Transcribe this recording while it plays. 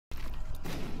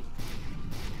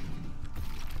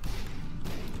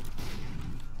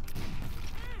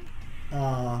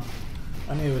Ah,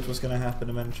 I knew it was gonna happen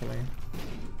eventually.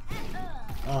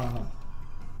 Ah,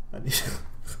 I knew,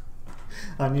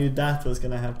 I knew that was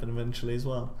gonna happen eventually as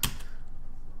well.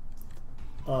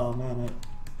 Oh man,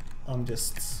 I'm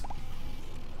just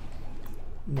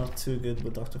not too good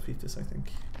with Dr. Fetus, I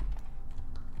think.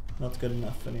 Not good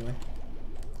enough anyway.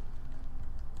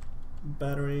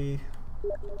 Battery.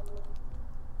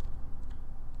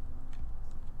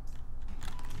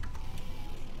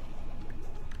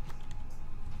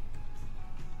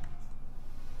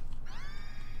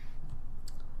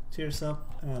 Tears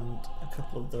up and a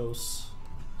couple of those.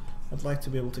 I'd like to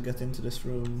be able to get into this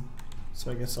room,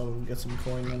 so I guess I'll get some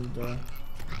coin and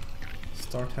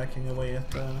start hacking away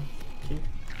at the key.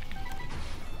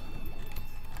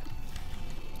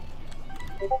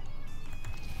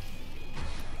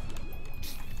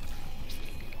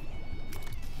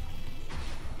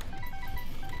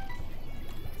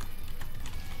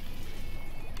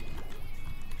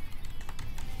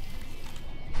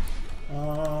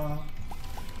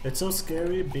 It's so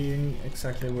scary being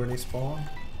exactly where they spawn,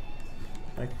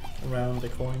 like around the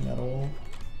coin at all.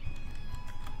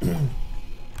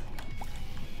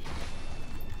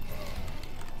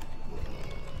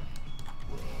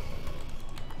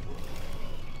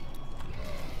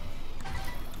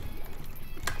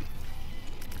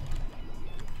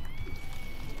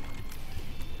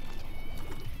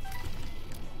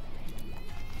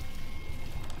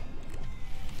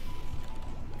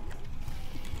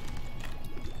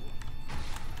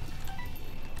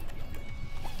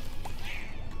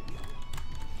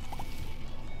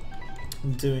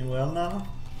 I'm doing well now,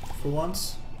 for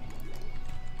once.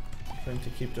 Trying to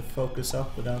keep the focus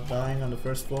up without dying on the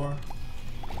first floor.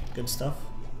 Good stuff.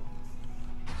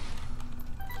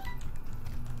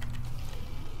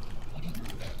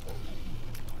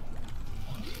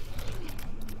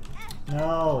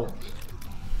 No!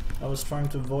 I was trying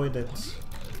to avoid it.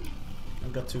 I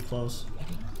got too close.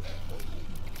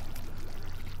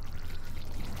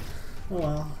 Oh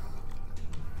well.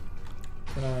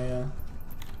 Can I, yeah.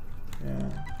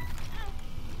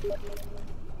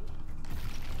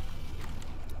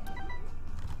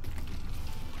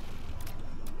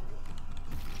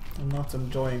 I'm not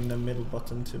enjoying the middle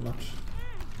button too much.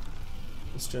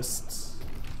 It's just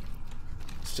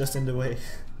in the way.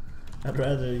 I'd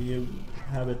rather you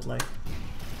have it like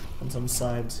on some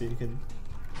side so you can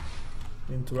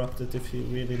interrupt it if you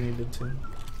really needed to,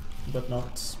 but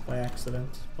not by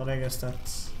accident. But I guess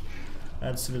that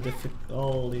adds to the difficulty.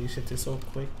 Holy shit, it's so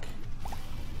quick.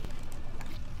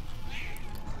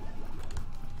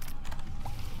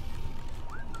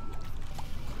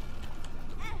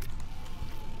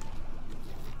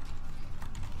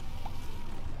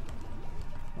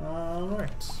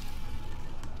 Alright.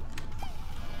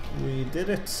 We did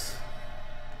it!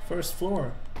 First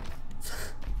floor.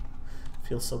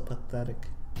 Feels so pathetic.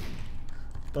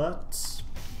 But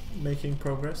making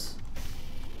progress.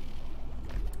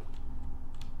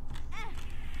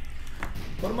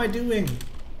 What am I doing?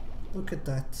 Look at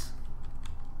that.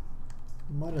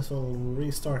 Might as well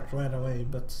restart right away,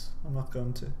 but I'm not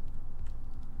going to.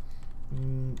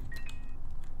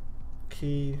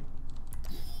 Key.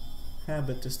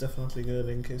 Habit is definitely good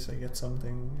in case I get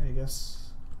something, I guess.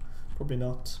 Probably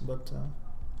not, but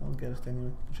I'll get it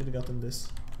anyway. I should have gotten this.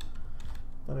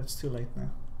 But it's too late now.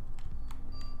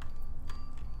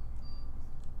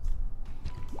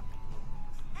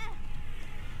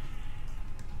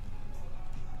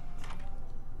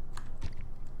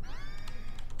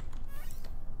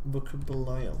 Book of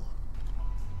Belial.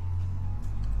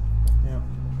 Yeah,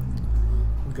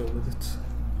 I'll go with it.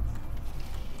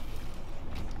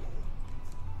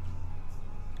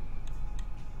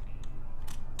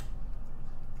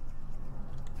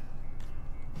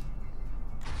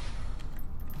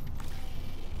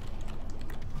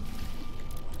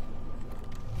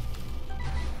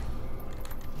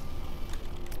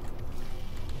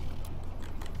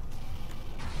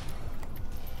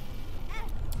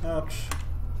 Ouch.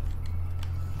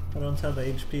 I don't have the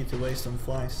HP to waste on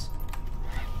flies.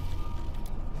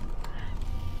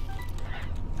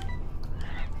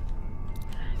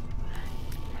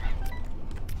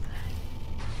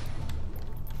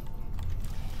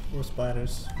 Or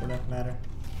spiders, for that matter.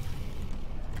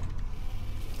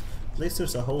 At least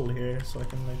there's a hole here, so I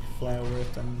can like fly over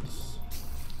it and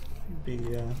be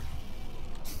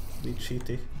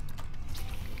cheaty.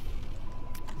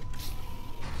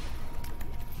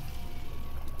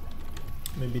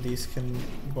 Maybe these can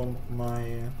bump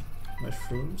my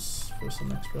mushrooms for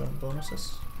some extra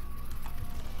bonuses.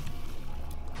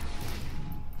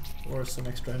 Or some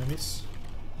extra enemies.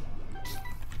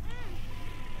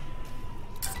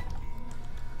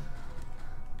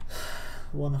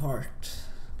 1 heart.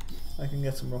 I can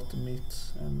get some rotten meat,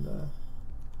 and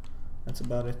that's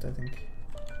about it, I think.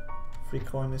 Free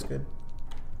coin is good.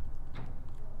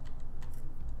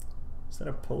 Is that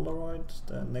a Polaroid?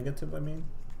 The negative, I mean?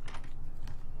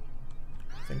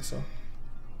 I think so.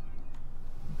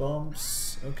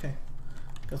 Bombs, okay.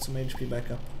 Got some HP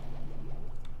back up.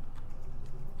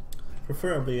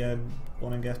 Preferably I'd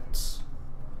wanna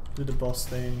do the boss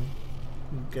thing,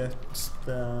 get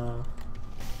the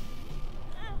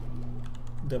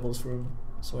Devil's Room,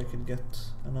 so I could get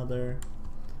another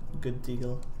good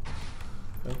deagle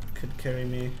that could carry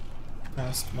me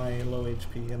past my low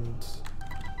HP and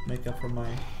make up for my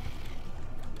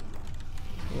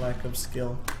lack of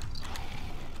skill.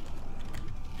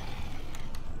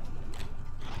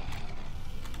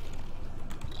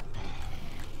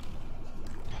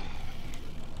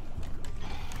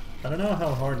 I don't know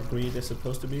how hard greed is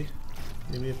supposed to be.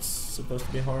 Maybe it's supposed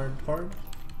to be hard?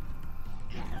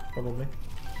 Probably.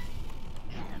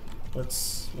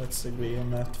 Let's agree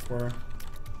on that for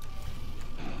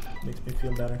makes me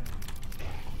feel better.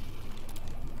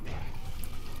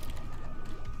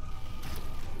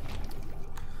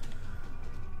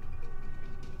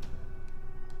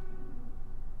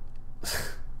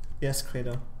 Yes,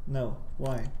 Credo. No.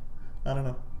 Why? I don't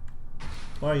know.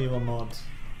 Why are you a mod?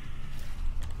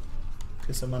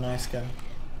 Because I'm a nice guy.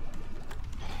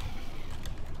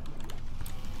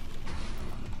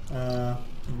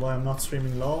 Why I'm not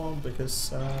streaming LOL?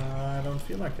 Because I don't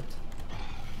feel like it.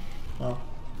 Well,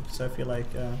 because I feel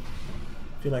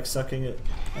like sucking it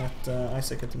at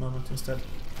Isaac at the moment instead.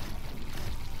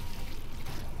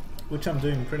 Which I'm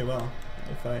doing pretty well,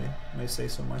 if I may say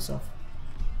so myself.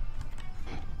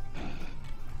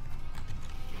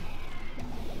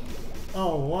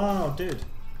 Oh wow, dude!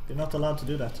 You're not allowed to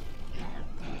do that.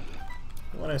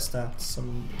 What is that?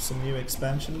 Some new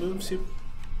expansion moves you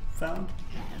found?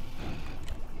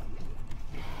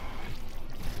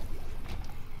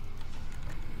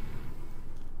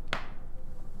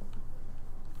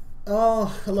 Oh,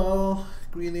 hello,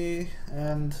 Greeny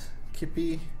and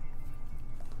Kippy.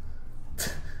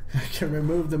 I can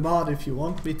remove the mod if you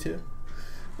want me to.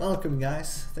 Welcome,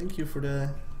 guys. Thank you for the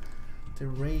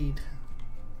raid.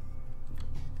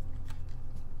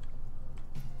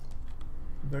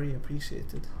 Very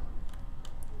appreciated.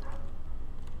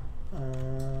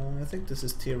 I think this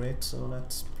is tier 8, so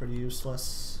that's pretty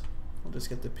useless. I'll just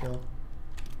get the pill.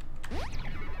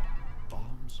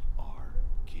 Bombs are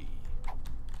key.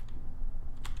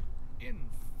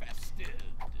 Infested.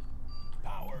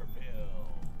 Power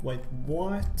pill. Wait,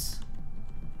 what?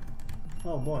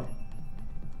 Oh boy.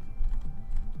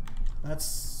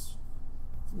 That's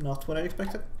not what I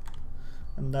expected.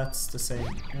 And that's the same.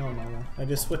 Oh my god. I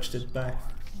just switched it back.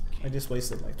 I just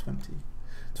wasted like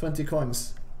 20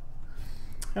 coins.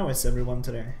 How is everyone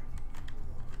today?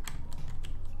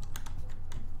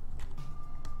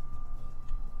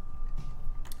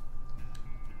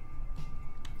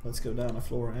 Let's go down the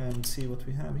floor and see what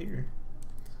we have here.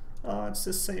 Oh, it's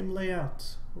the same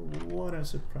layout. What a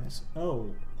surprise.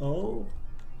 Oh,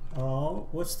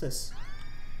 what's this?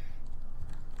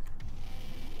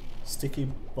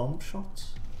 Sticky bomb shot?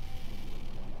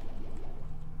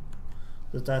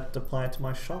 Does that apply to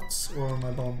my shots or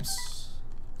my bombs?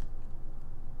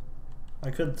 I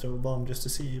could throw a bomb just to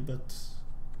see, but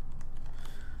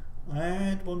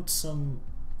I'd want some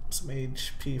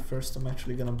HP first. I'm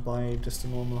actually gonna buy just a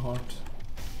normal heart.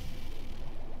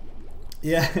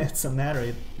 Yeah, it's a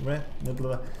narrate.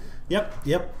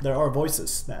 Yep, there are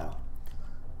voices now.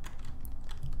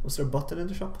 Was there a button in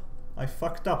the shop? I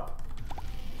fucked up.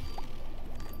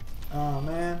 Oh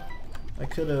man. I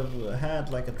could have had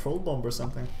like a troll bomb or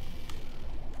something.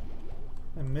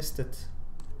 I missed it.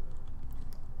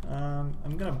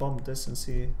 I'm gonna bomb this and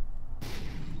see.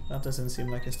 That doesn't seem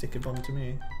like a sticky bomb to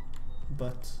me,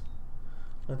 but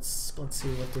let's see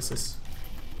what this is.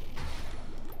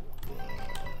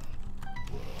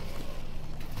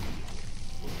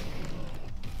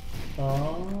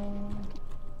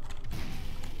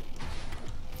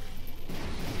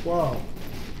 Wow,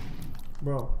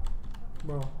 bro.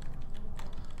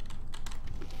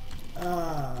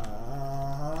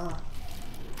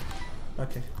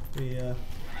 Okay,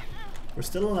 we're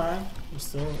still alive. We're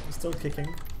still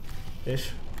kicking,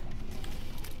 ish.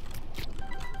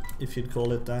 If you'd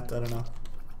call it that, I don't know.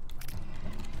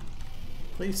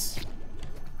 Please,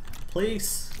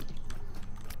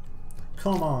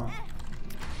 come on.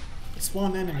 It's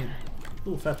one enemy.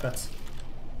 Ooh, fat bats.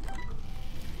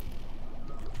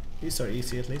 These are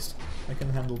easy at least. I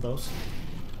can handle those.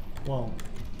 Wow.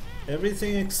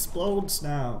 Everything explodes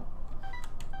now.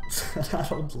 I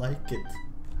don't like it.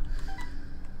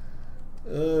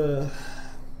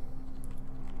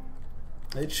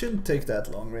 It shouldn't take that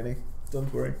long, really.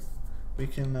 Don't worry. We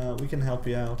can help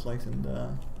you out like in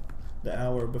the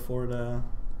hour before the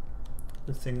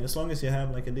thing, as long as you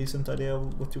have like a decent idea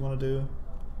of what you want to do.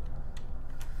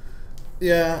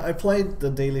 Yeah, I played the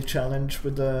daily challenge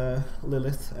with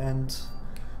Lilith, and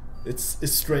it's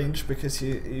strange because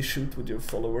you shoot with your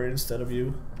follower instead of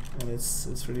you, and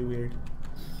it's really weird.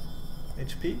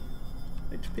 HP.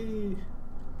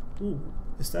 Ooh,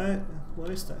 is that,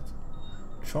 what is that?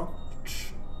 Chalk.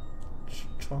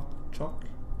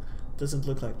 Doesn't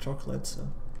look like chocolate, so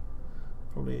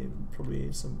probably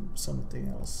something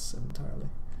else entirely,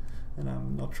 and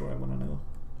I'm not sure I want to know.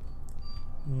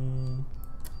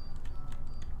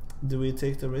 Do we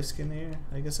take the risk in here?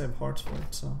 I guess I have hearts for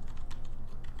it, so,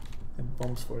 and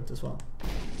bombs for it as well.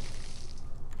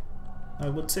 I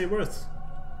would say worth.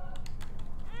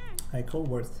 I call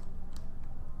worth.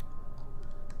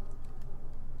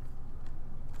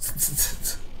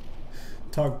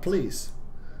 Targ, please.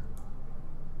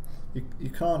 You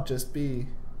can't just be.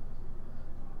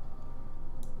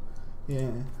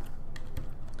 Yeah.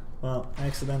 Well,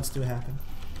 accidents do happen.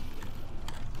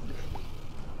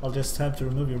 I'll just have to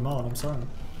remove your mod, I'm sorry.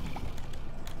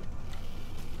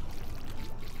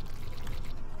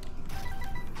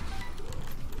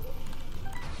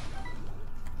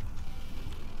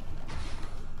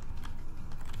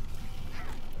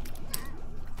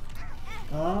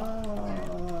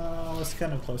 I was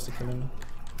kind of close to killing him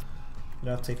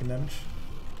without taking damage.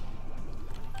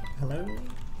 Hello?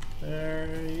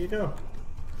 There you go.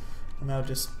 And now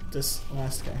just this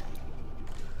last guy.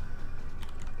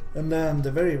 And then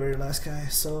the very last guy,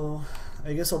 so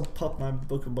I guess I'll pop my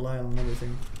Book of Belial and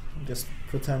everything. Just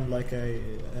pretend like I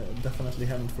definitely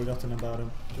haven't forgotten about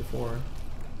him before.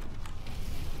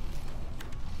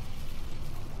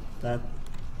 That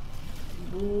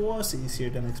was easier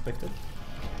than expected.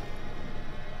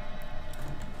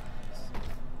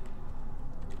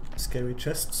 Scary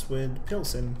chests with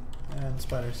pills in and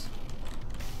spiders.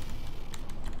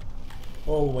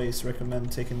 Always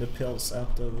recommend taking the pills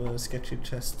out of sketchy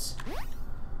chests.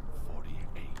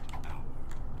 48-hour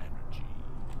energy.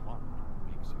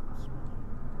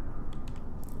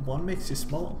 One makes you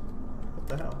small. What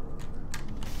the hell?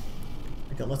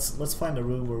 Okay, let's find a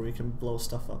room where we can blow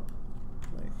stuff up.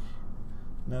 Like,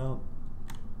 no.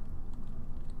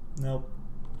 Nope.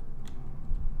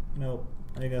 Nope.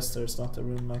 I guess there's not a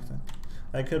room like that.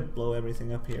 I could blow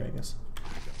everything up here, I guess.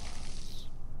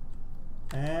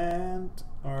 And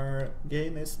our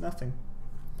gain is nothing.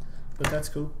 But that's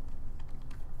cool.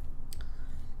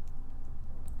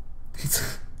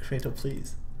 Kratos,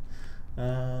 please.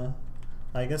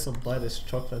 I guess I'll buy this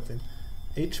chocolate thing.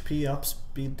 HP up,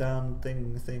 speed down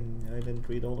thing. I didn't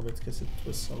read all of it because it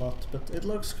was a lot, but it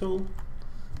looks cool.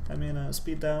 I mean,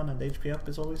 speed down and HP up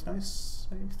is always nice,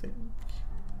 I think.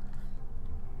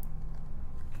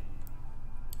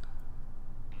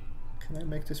 Can I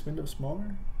make this window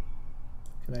smaller?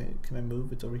 Can I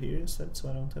move it over here instead so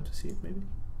I don't have to see it maybe?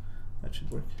 That should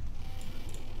work.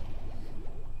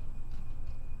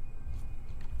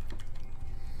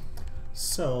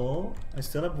 So, I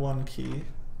still have one key.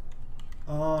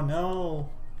 Oh no!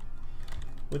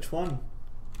 Which one?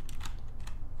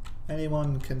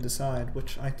 Anyone can decide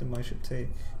which item I should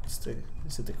take. Is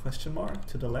it the question mark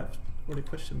to the left or the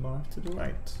question mark to the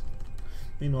right?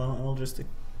 Meanwhile, I'll just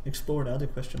explore the other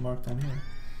question mark down here.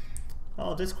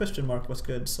 Oh, this question mark was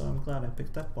good, so I'm glad I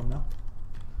picked that one up.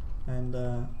 And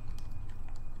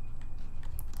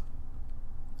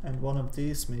one of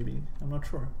these maybe, I'm not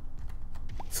sure.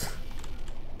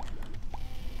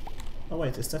 Oh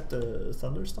wait, is that the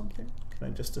thunderstorm thing? Can I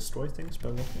just destroy things by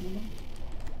walking on them?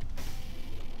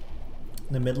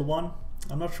 The middle one?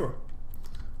 I'm not sure.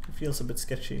 It feels a bit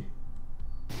sketchy.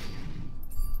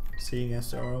 Seeing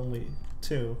as there are only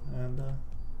two, and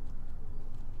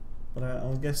but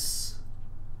I guess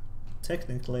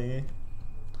technically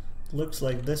it looks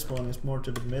like this one is more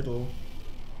to the middle.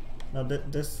 Now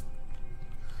this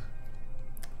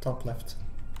top left,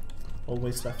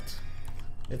 always left.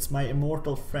 It's my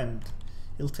immortal friend.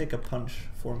 He'll take a punch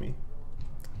for me,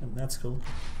 and that's cool.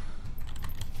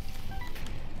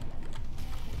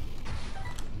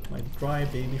 My dry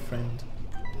baby friend.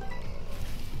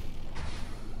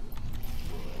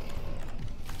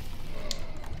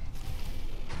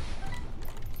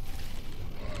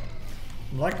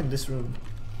 I'm liking this room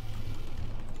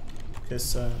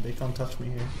because they can't touch me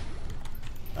here.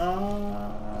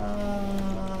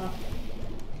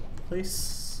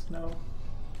 Please, no.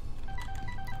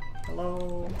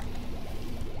 Hello.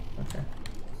 Okay.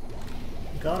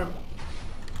 Got him.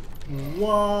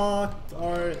 What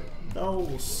are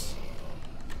those?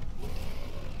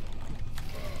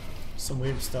 some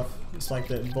weird stuff. It's like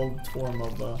the evolved form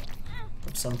of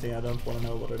something. I don't want to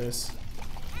know what it is.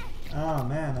 Ah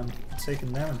man, I'm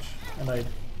taking damage, and I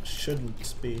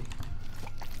shouldn't be.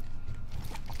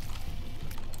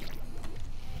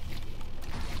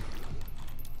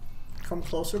 Come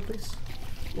closer, please.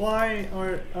 Why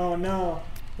are... Oh no.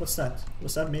 What's that?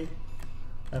 Was that me?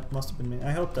 That must have been me.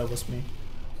 I hope that was me.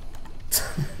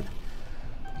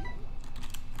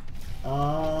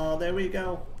 There we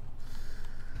go.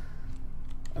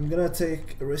 I'm gonna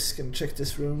take a risk and check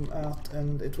this room out,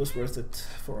 and it was worth it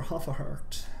for half a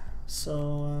heart.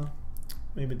 So,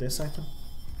 maybe this item.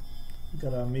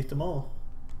 Gotta meet them all.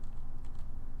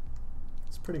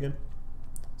 It's pretty good.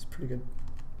 It's pretty good.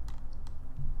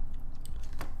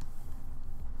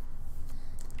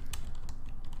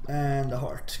 And a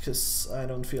heart, because I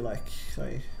don't feel like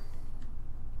I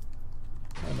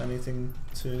have anything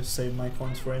to save my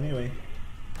coins for anyway.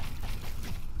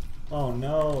 Oh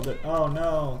no, oh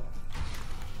no!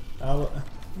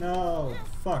 No,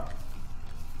 fuck.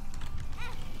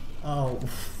 Oh,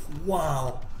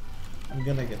 wow! I'm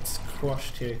gonna get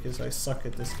crushed here because I suck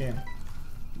at this game.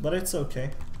 But it's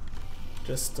okay.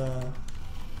 Just,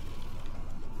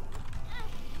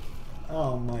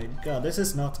 oh my god, this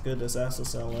is not good as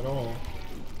Azazel at all.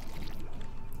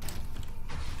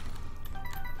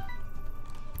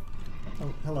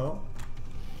 Oh, hello.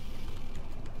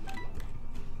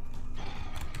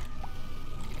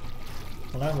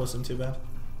 Well, that wasn't too bad.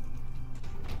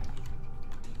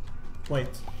 Wait.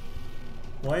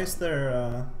 Why is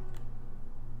there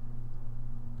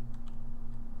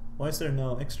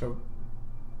no extra...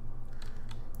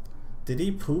 Did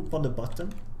he poop on the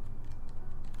button?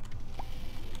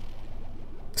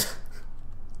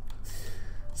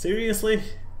 Seriously?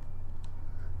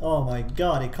 Oh my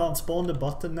god, he can't spawn the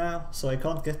button now, so I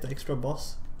can't get the extra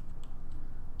boss.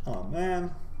 Oh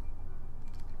man.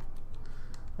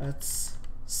 That's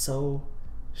so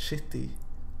shitty.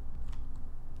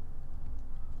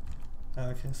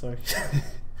 Okay, sorry.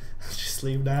 Just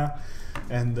leave now.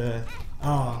 And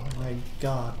oh my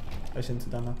god, I shouldn't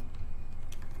have done that.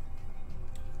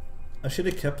 I should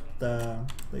have kept the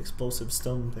explosive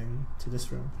stone thing to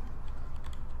this room.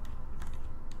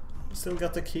 Still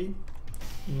got the key.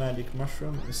 Magic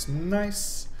mushroom is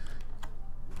nice.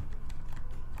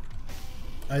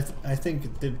 I think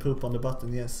it did poop on the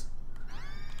button, yes.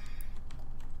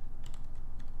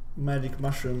 Magic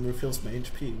mushroom refills my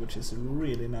HP, which is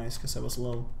really nice because I was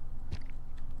low.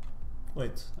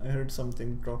 Wait, I heard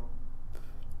something drop.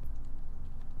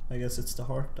 I guess it's the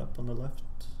heart up on the left.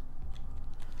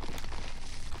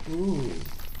 Ooh.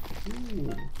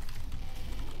 Ooh.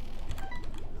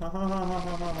 Ha ha ha ha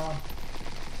ha ha ha.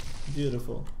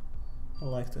 Beautiful. I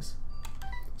like this.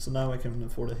 So now I can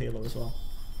afford a halo as well.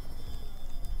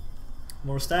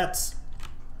 More stats.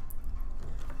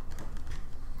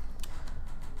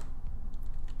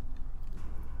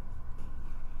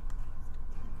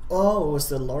 Oh, it was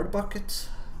the lard bucket?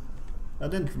 I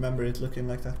didn't remember it looking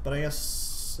like that, but I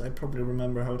guess I probably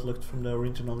remember how it looked from the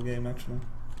original game actually.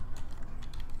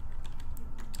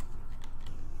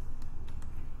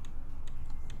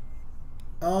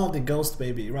 Oh, the ghost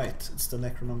baby, right. It's the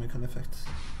Necronomicon effect.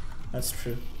 That's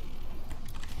true.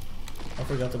 I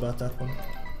forgot about that one.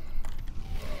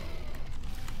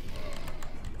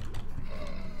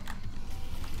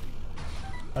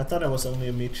 I thought it was only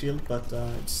a meat shield, but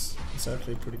it's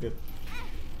actually pretty good.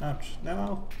 Ouch.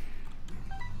 No!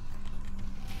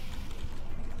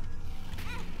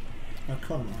 Oh,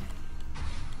 come on.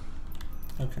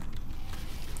 Okay.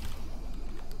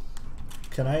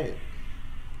 Can I...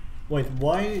 Wait,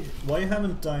 why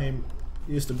haven't I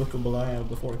used the Book of Belial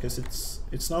before? Because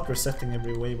it's not resetting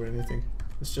every wave or anything.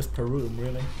 It's just per room,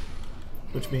 really.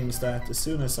 Which means that as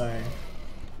soon as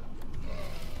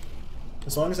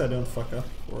as long as I don't fuck up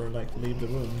or like leave the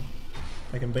room,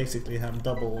 I can basically have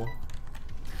double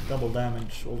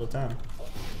damage all the time,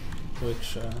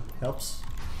 which helps.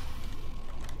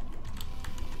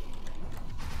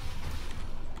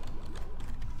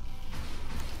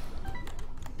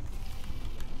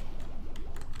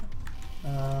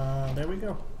 There we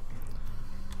go.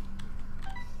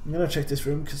 I'm gonna check this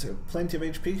room because I have plenty of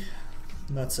HP.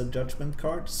 That's a judgment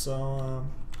card, so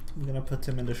I'm gonna put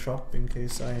him in the shop in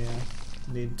case I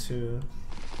need to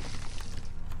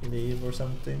leave or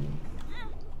something.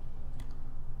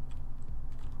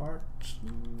 Heart,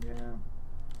 yeah.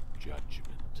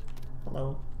 Judgment.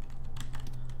 Hello,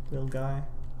 little guy.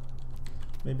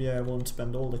 Maybe I won't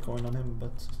spend all the coin on him,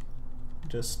 but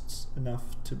just enough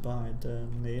to buy the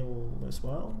nail as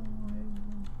well.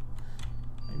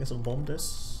 I guess I'll bomb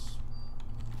this.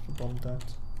 I'll bomb that.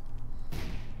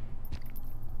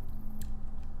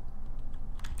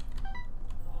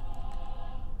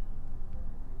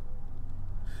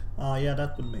 Yeah,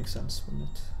 that would make sense, wouldn't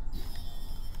it?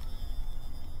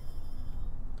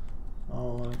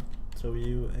 I'll throw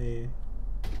you a...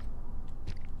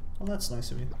 Oh, that's nice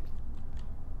of you.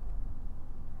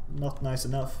 Not nice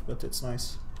enough, but it's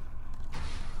nice.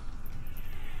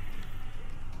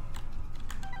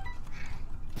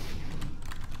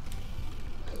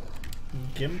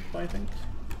 Gimp, I think.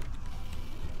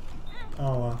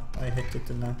 Oh, I hit it,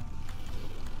 didn't I?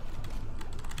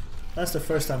 That's the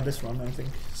first time this run, I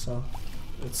think, so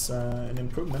it's an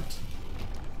improvement.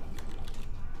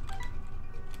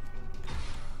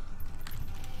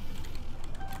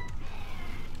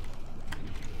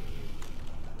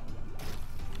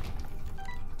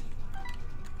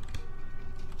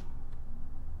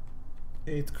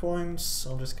 $8 coins,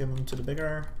 I'll just give them to the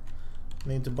beggar. I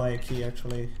need to buy a key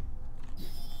actually,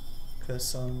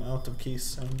 because I'm out of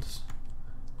keys and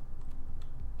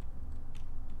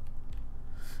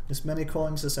as many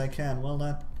coins as I can. Well,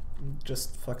 that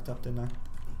just fucked up, didn't I?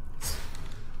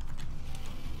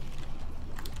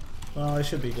 Well, I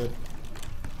should be good.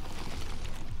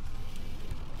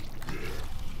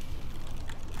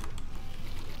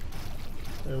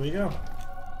 There we go.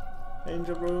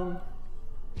 Angel Room.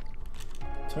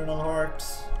 Eternal Heart.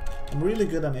 I'm really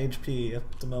good on HP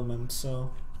at the moment,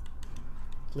 so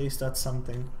at least that's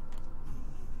something.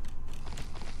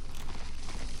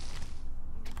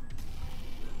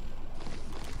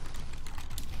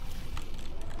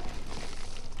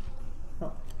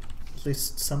 Oh, at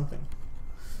least something.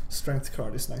 Strength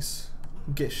card is nice.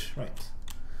 Gish, right.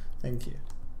 Thank you.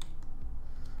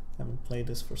 Haven't played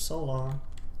this for so long.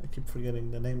 I keep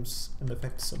forgetting the names and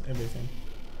effects of everything.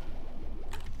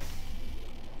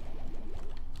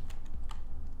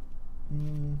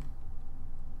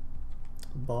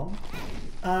 Bomb?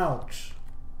 Ouch!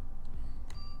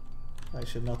 I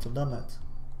should not have done that.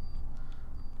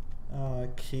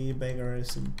 Key beggar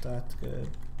isn't that good.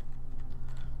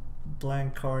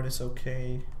 Blank card is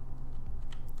okay.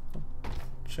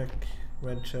 Check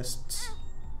red chests.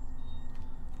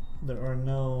 There are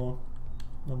no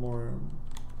more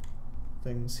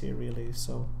things here really,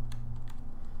 so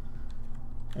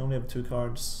I only have 2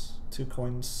 cards, 2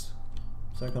 coins,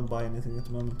 so I can't buy anything at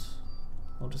the moment.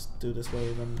 I'll just do this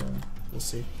wave and we'll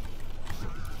see.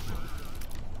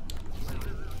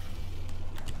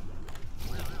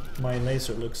 My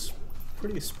laser looks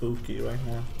pretty spooky right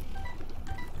now.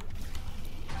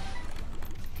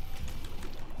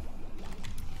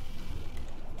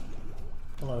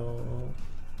 Hello.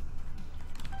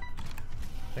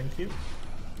 Thank you.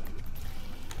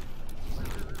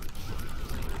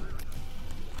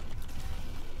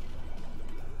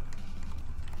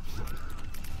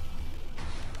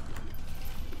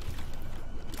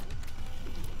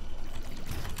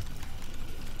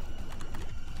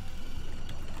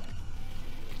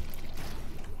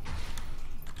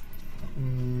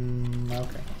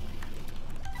 Okay.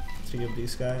 3 of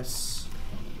these guys.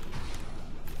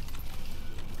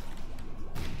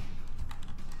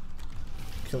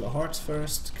 Kill the hearts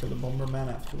first, kill the bomberman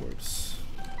afterwards.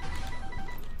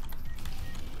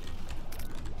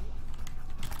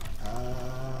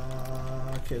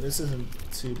 Okay, this isn't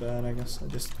too bad, I guess. I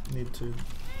just need to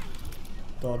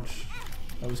dodge,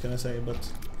 I was gonna say,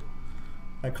 but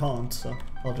I can't, so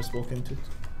I'll just walk into it.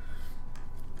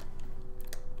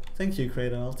 Thank you,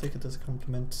 Kratos. I'll take it as a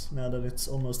compliment now that it's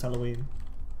almost Halloween.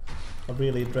 I've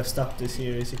really dressed up this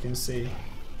year, as you can see.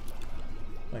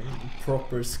 Like,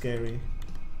 proper scary.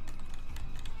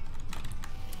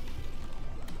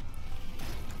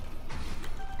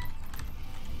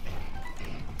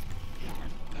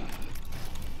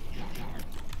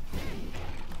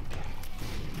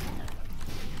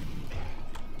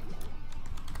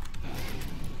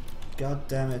 God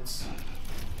damn it.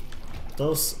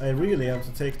 Those, I really have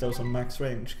to take those on max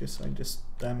range, because I just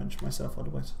damage myself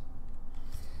otherwise.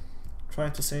 Try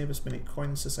to save as many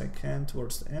coins as I can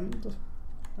towards the end.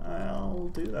 I'll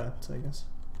do that, I guess.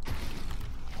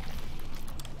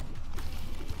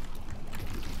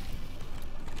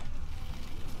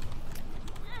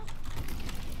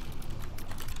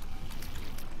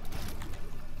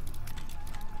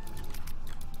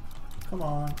 Come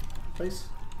on, please.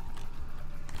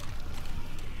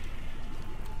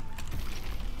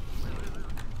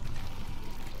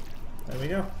 There we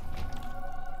go.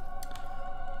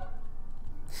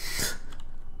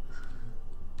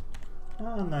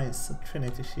 Oh, nice, a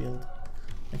Trinity shield.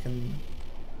 I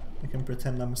can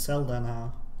pretend I'm Zelda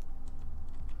now.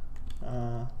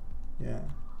 Yeah.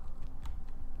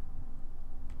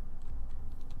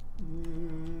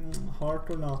 Heart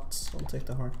or not? I'll take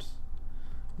the heart.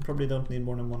 I probably don't need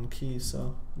more than 1 key,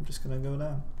 so I'm just gonna go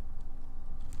down.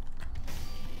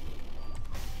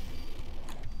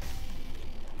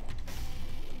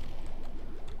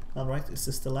 Alright, is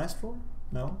this the last floor?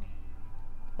 No?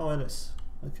 Oh, it is.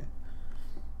 Okay.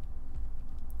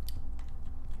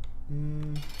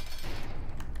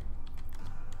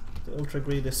 The Ultra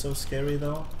Greed is so scary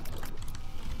though.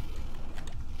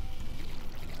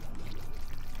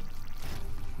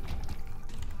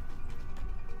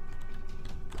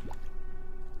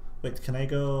 Wait, can I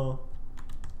go?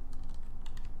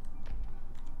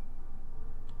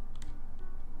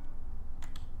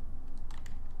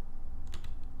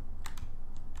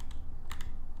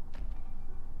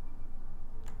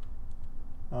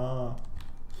 Ah,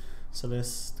 so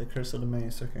this the Curse of the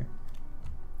Maze, okay.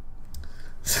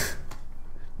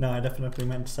 No, I definitely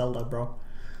meant Zelda, bro.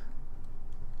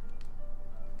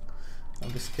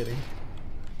 I'm just kidding.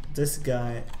 This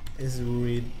guy is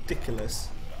ridiculous.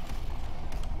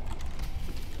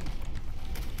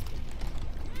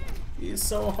 He's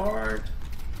so hard,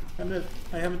 and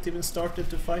I haven't even started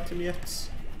to fight him yet.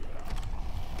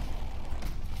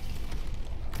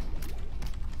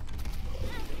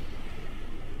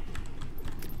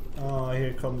 Oh,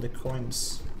 here come the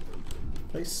coins.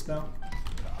 Please, no.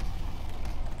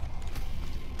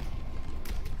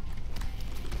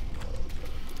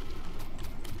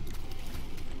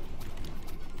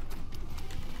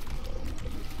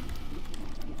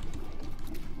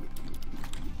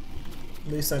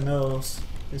 At least I know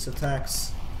his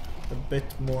attacks a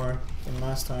bit more than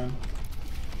last time.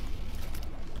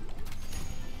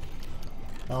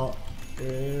 Oh,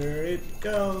 here it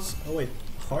goes. Oh wait,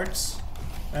 hearts?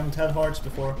 I haven't had hearts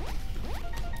before.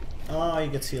 Ah, he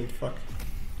gets healed, fuck.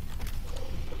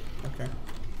 Okay.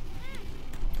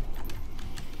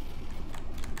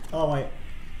 Oh wait,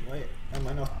 am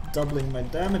I not doubling my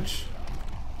damage?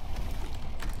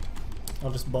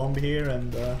 I'll just bomb here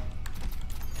and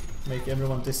make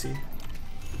everyone dizzy.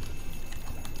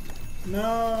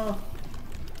 No!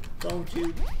 Don't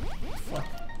you... Fuck.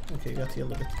 Okay, got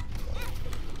healed a bit.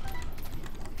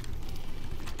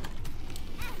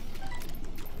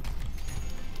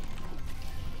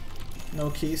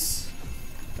 No keys.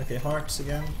 Okay, hearts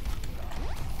again.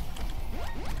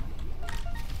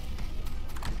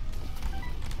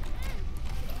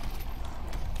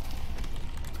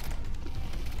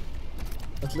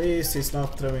 At least he's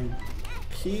not throwing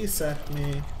keys at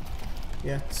me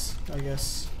yet, I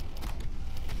guess.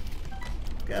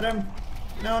 Get him!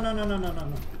 No, no, no, no, no, no,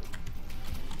 no.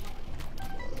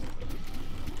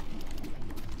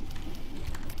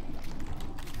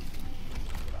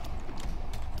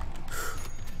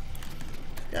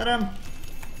 Get him!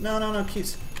 No, no, no,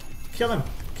 keys. Kill him!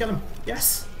 Kill him!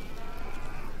 Yes!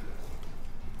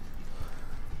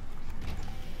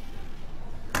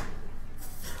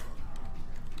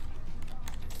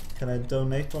 Can I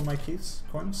donate all my keys,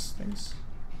 coins, things?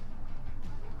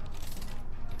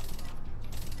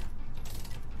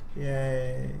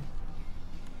 Yay!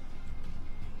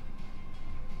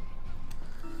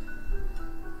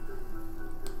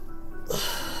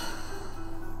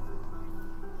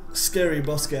 Scary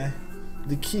boss guy.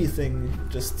 The key thing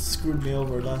just screwed me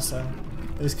over last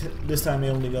time. This time I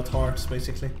only got hearts,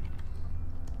 basically.